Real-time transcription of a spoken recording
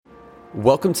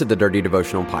Welcome to the Dirty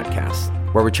Devotional Podcast,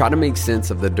 where we try to make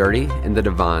sense of the dirty and the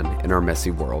divine in our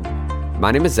messy world.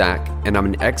 My name is Zach, and I'm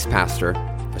an ex-pastor,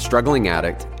 a struggling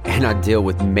addict, and I deal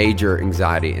with major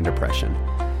anxiety and depression.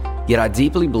 Yet I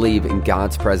deeply believe in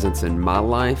God's presence in my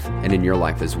life and in your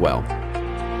life as well.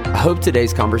 I hope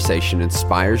today's conversation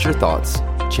inspires your thoughts,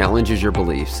 challenges your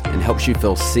beliefs, and helps you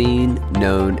feel seen,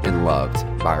 known, and loved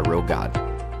by a real God.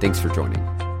 Thanks for joining.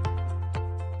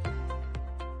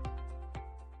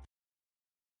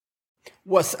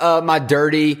 What's up, my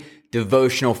Dirty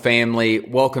Devotional family?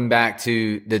 Welcome back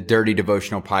to the Dirty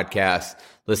Devotional Podcast.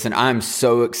 Listen, I'm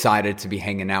so excited to be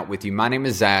hanging out with you. My name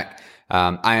is Zach.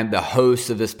 I am the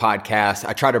host of this podcast.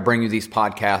 I try to bring you these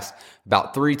podcasts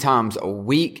about 3 times a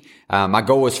week. My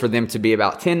goal is for them to be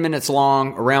about 10 minutes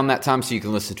long around that time, so you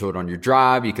can listen to it on your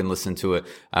drive. You can listen to it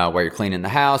while you're cleaning the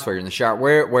house, while you're in the shower,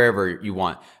 wherever you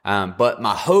want. But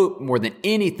my hope more than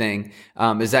anything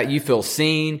is that you feel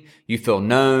seen, you feel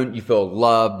known, you feel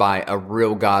loved by a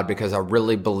real God, because I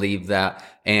really believe that.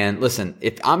 And listen,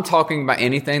 if I'm talking about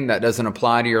anything that doesn't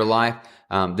apply to your life,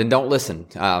 then don't listen.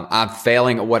 I'm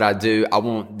failing at what I do. I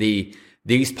want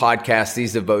these podcasts,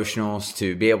 these devotionals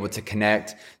to be able to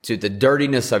connect to the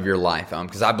dirtiness of your life.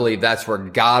 Because I believe that's where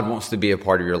God wants to be a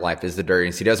part of your life, is the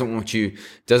dirtiness. He doesn't want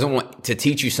to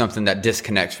teach you something that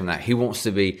disconnects from that. He wants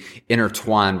to be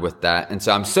intertwined with that. And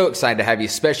so I'm so excited to have you,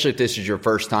 especially if this is your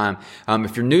first time.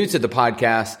 If you're new to the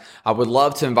podcast, I would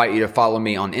love to invite you to follow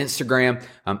me on Instagram,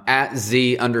 at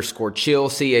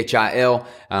Z_chill,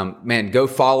 CHIL. Man, go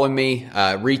follow me,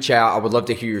 reach out. I would love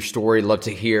to hear your story. Love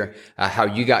to hear how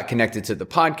you got connected to the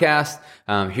podcast,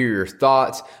 hear your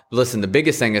thoughts. Listen, the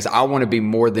biggest thing is I want to be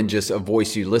more than just a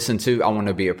voice you listen to. I want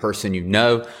to be a person you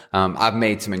know. I've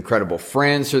made some incredible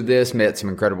friends through this, met some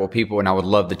incredible people, and I would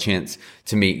love the chance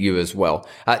to meet you as well.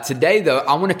 Today, though,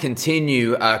 I want to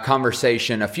continue a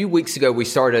conversation. A few weeks ago, we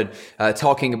started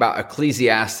talking about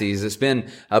Ecclesiastes. It's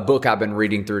been a book I've been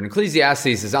reading through, and Ecclesiastes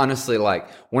is honestly like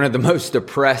one of the most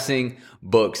depressing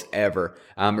books ever.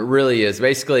 It really is.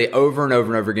 Basically, over and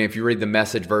over and over again, if you read the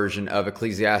Message version of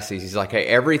Ecclesiastes, he's like, hey,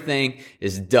 everything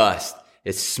is dust.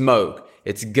 It's smoke.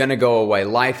 It's gonna go away.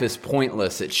 Life is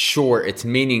pointless. It's short.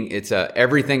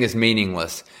 Everything is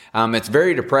meaningless. It's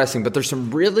very depressing, but there's some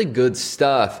really good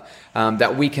stuff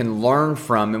that we can learn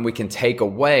from and we can take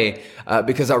away,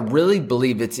 because I really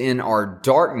believe it's in our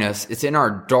darkness, it's in our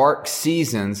dark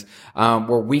seasons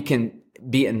where we can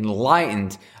be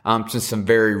enlightened to some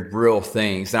very real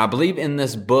things. And I believe in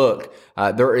this book,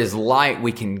 there is light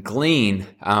we can glean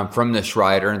from this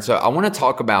writer. And so I want to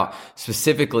talk about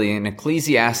specifically in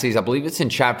Ecclesiastes, I believe it's in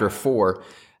chapter 4,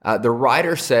 the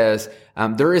writer says,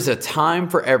 there is a time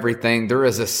for everything. There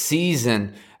is a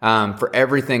season for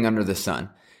everything under the sun.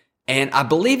 And I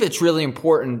believe it's really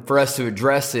important for us to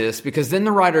address this, because then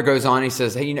the writer goes on, he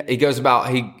says, hey,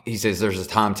 he says, there's a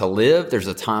time to live, there's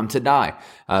a time to die.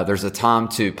 There's a time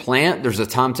to plant, there's a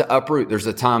time to uproot, there's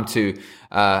a time to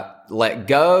let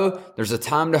go, there's a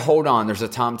time to hold on, there's a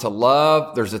time to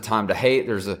love, there's a time to hate,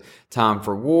 there's a time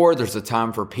for war, there's a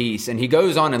time for peace. And he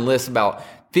goes on and lists about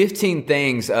 15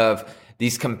 things of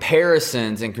these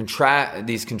comparisons and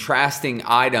these contrasting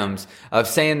items of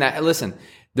saying that, listen,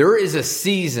 there is a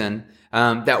season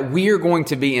that we are going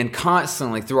to be in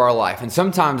constantly through our life. And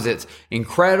sometimes it's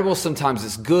incredible, sometimes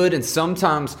it's good, and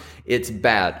sometimes it's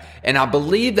bad. And I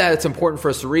believe that it's important for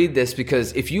us to read this,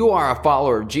 because if you are a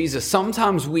follower of Jesus,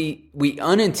 sometimes we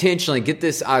unintentionally get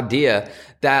this idea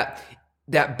that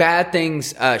bad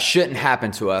things shouldn't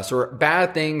happen to us, or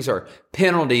bad things are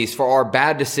penalties for our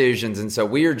bad decisions. And so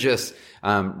we are just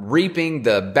reaping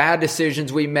the bad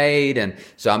decisions we made. And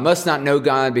so I must not know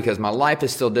God because my life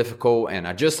is still difficult, and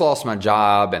I just lost my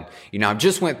job, and, I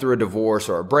just went through a divorce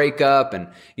or a breakup, and,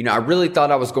 I really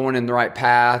thought I was going in the right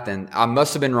path, and I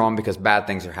must have been wrong because bad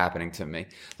things are happening to me.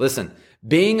 Listen,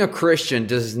 being a Christian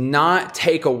does not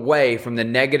take away from the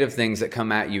negative things that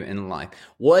come at you in life.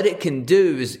 What it can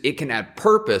do is it can add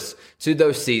purpose to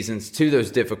those seasons, to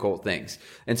those difficult things.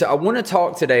 And so I want to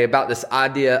talk today about this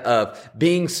idea of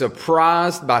being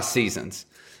surprised by seasons,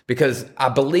 because I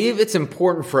believe it's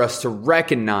important for us to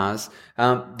recognize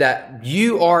that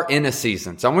you are in a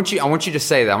season. So I want you to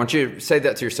say that. I want you to say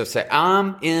that to yourself. Say,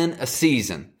 I'm in a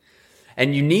season.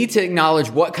 And you need to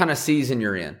acknowledge what kind of season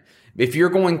you're in. If you're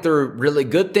going through really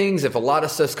good things, if a lot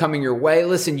of stuff's coming your way,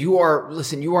 you are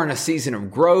in a season of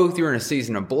growth. You're in a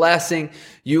season of blessing.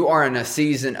 You are in a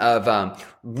season of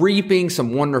reaping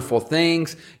some wonderful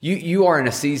things. You are in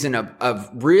a season of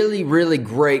really, really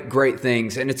great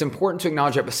things. And it's important to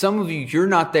acknowledge that. But some of you, you're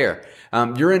not there.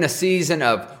 You're in a season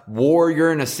of war.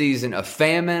 You're in a season of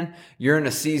famine. You're in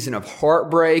a season of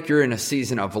heartbreak. You're in a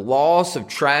season of loss, of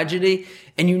tragedy.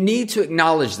 And you need to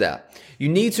acknowledge that. You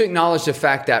need to acknowledge the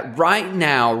fact that right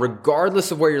now,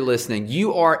 regardless of where you're listening,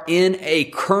 you are in a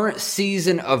current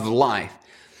season of life.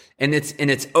 And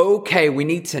it's okay. We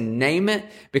need to name it,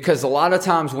 because a lot of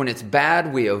times when it's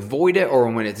bad, we avoid it, or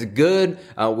when it's good,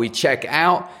 we check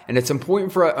out. And it's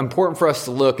important for us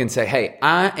to look and say, hey,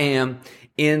 I am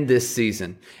in this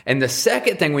season. And the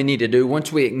second thing we need to do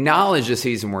once we acknowledge the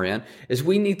season we're in is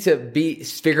we need to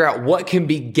figure out what can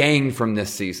be gained from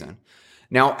this season.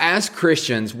 Now, as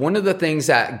Christians, one of the things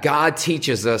that God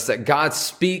teaches us, that God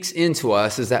speaks into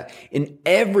us, is that in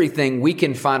everything we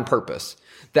can find purpose.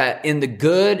 That in the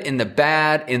good, in the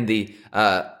bad, in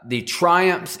the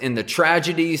triumphs, in the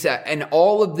tragedies, and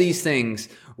all of these things,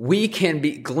 we can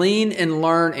glean and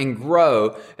learn and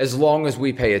grow as long as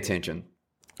we pay attention.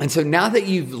 And so now that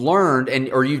you've learned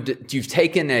or you've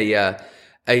taken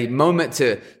a moment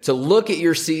to look at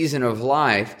your season of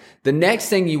life, the next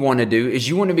thing you want to do is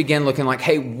you want to begin looking like,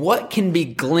 hey, what can be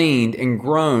gleaned and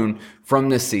grown from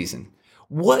this season?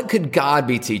 What could God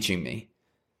be teaching me?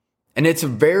 And it's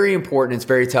very important. It's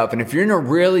very tough. And if you're in a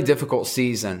really difficult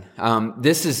season,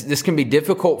 this can be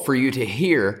difficult for you to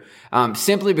hear,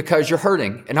 simply because you're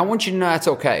hurting. And I want you to know that's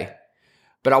okay.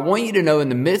 But I want you to know in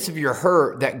the midst of your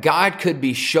hurt that God could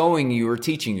be showing you or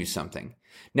teaching you something.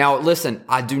 Now, listen,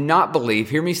 I do not believe,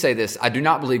 hear me say this, I do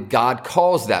not believe God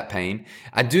caused that pain.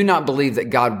 I do not believe that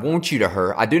God wants you to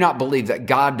hurt. I do not believe that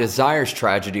God desires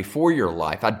tragedy for your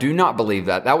life. I do not believe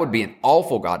that. That would be an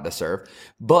awful God to serve.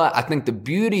 But I think the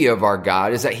beauty of our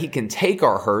God is that He can take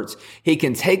our hurts, He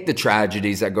can take the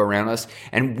tragedies that go around us,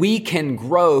 and we can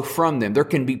grow from them. There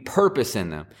can be purpose in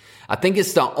them. I think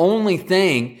it's the only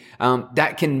thing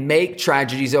that can make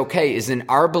tragedies okay is in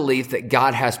our belief that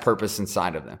God has purpose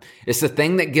inside of them. It's the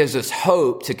thing that gives us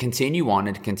hope to continue on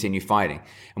and to continue fighting.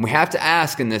 And we have to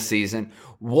ask in this season,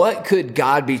 what could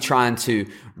God be trying to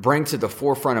bring to the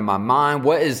forefront of my mind?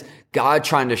 What is God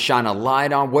trying to shine a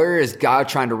light on? Where is God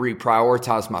trying to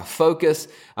reprioritize my focus?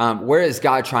 Where is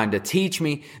God trying to teach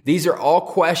me? These are all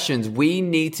questions we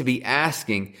need to be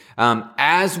asking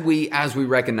as we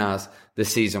recognize the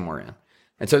season we're in.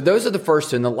 And so those are the first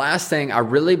two. And the last thing I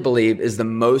really believe is the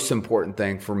most important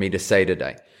thing for me to say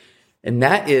today. And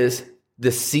that is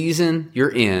the season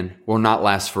you're in will not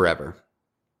last forever.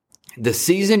 The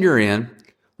season you're in,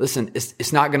 listen,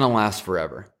 it's not going to last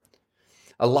forever.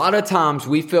 A lot of times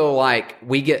we feel like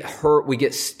we get hurt, we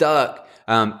get stuck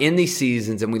in these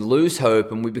seasons, and we lose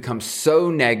hope, and we become so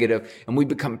negative, and we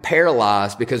become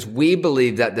paralyzed because we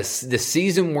believe that the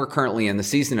season we're currently in, the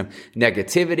season of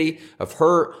negativity, of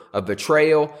hurt, of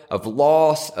betrayal, of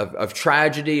loss, of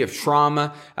tragedy, of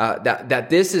trauma, that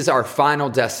this is our final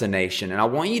destination. And I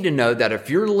want you to know that if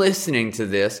you're listening to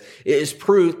this, it is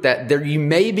proof that you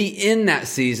may be in that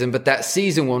season, but that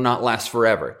season will not last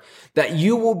forever. That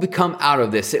you will become out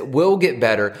of this. It will get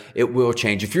better. It will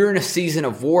change. If you're in a season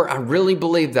of war, I really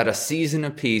believe that a season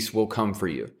of peace will come for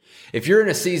you. If you're in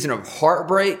a season of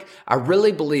heartbreak, I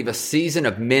really believe a season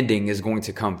of mending is going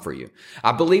to come for you.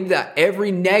 I believe that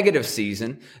every negative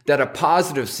season, that a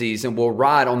positive season will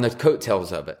ride on the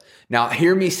coattails of it. Now,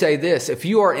 hear me say this. If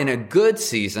you are in a good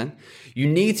season, you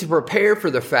need to prepare for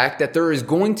the fact that there is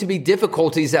going to be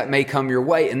difficulties that may come your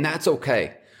way, and that's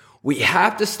okay. We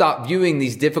have to stop viewing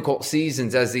these difficult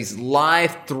seasons as these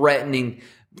life-threatening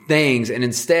things and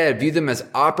instead view them as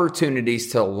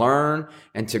opportunities to learn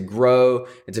and to grow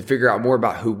and to figure out more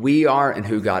about who we are and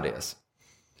who God is.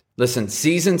 Listen,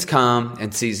 seasons come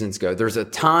and seasons go. There's a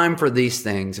time for these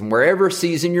things, and wherever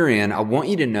season you're in, I want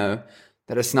you to know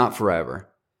that it's not forever.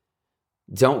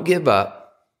 Don't give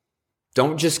up.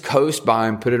 Don't just coast by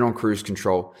and put it on cruise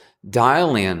control.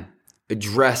 Dial in,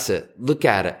 address it, look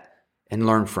at it, and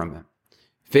learn from it.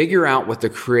 Figure out what the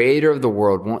creator of the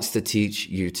world wants to teach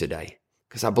you today.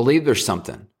 Because I believe there's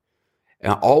something.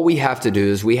 And all we have to do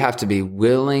is we have to be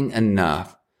willing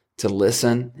enough to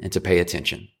listen and to pay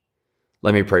attention.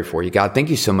 Let me pray for you. God, thank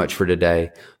you so much for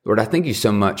today. Lord, I thank you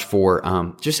so much for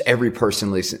just every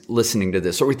person listening to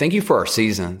this. Lord, we thank you for our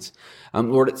seasons.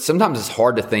 Lord, sometimes it's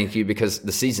hard to thank you because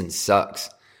the season sucks.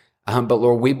 But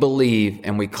Lord, we believe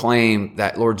and we claim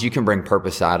that, Lord, you can bring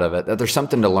purpose out of it, that there's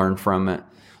something to learn from it.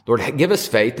 Lord, give us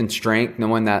faith and strength,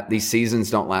 knowing that these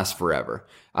seasons don't last forever.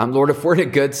 Lord, if we're in a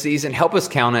good season, help us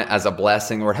count it as a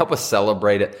blessing. Lord, help us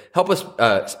celebrate it. Help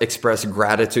us express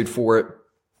gratitude for it.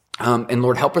 And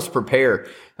Lord, help us prepare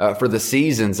for the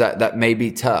seasons that may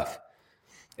be tough.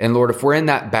 And Lord, if we're in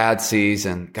that bad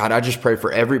season, God, I just pray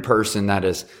for every person that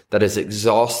is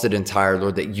exhausted and tired,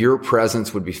 Lord, that your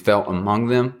presence would be felt among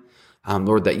them.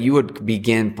 Lord, that you would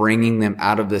begin bringing them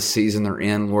out of this season they're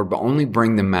in, Lord, but only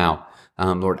bring them out,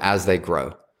 Lord, as they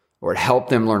grow. Lord, help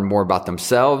them learn more about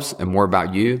themselves and more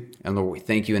about you. And Lord, we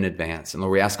thank you in advance. And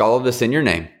Lord, we ask all of this in your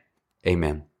name.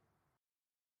 Amen.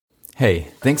 Hey,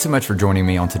 thanks so much for joining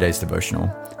me on today's devotional.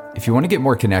 If you want to get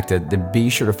more connected, then be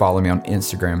sure to follow me on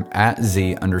Instagram at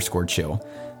 @Z_chill.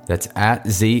 That's at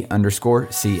 @Z_CHIL.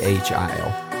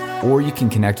 Or you can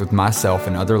connect with myself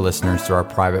and other listeners through our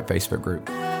private Facebook group.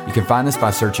 You can find us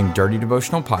by searching Dirty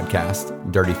Devotional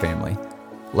Podcast, Dirty Family.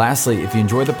 Lastly, if you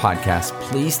enjoy the podcast,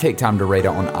 please take time to rate it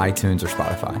on iTunes or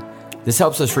Spotify. This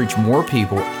helps us reach more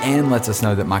people and lets us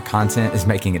know that my content is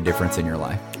making a difference in your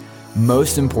life.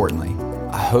 Most importantly,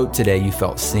 I hope today you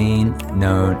felt seen,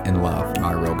 known, and loved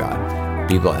by a real God.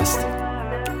 Be blessed.